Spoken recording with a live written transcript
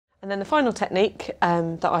And then the final technique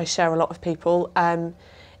that I share a lot with people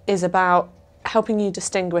is about helping you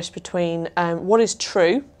distinguish between what is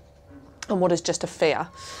true and what is just a fear.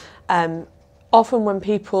 Often when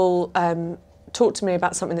people talk to me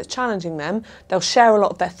about something that's challenging them, they'll share a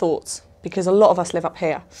lot of their thoughts, because a lot of us live up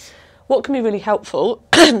here. What can be really helpful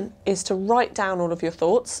is to write down all of your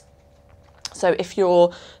thoughts. So if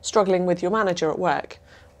you're struggling with your manager at work,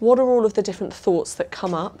 what are all of the different thoughts that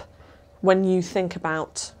come up when you think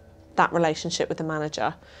about that relationship with the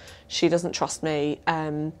manager? She doesn't trust me,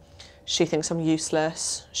 she thinks I'm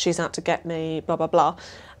useless, she's out to get me, blah, blah, blah.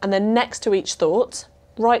 And then next to each thought,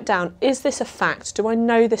 write down, is this a fact? Do I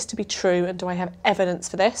know this to be true, and do I have evidence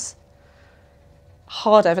for this?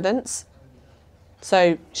 Hard evidence.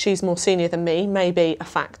 So she's more senior than me, may be a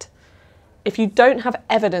fact. If you don't have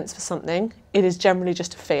evidence for something, it is generally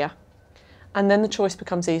just a fear. And then the choice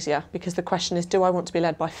becomes easier, because the question is, do I want to be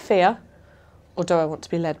led by fear, or do I want to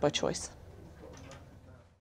be led by choice?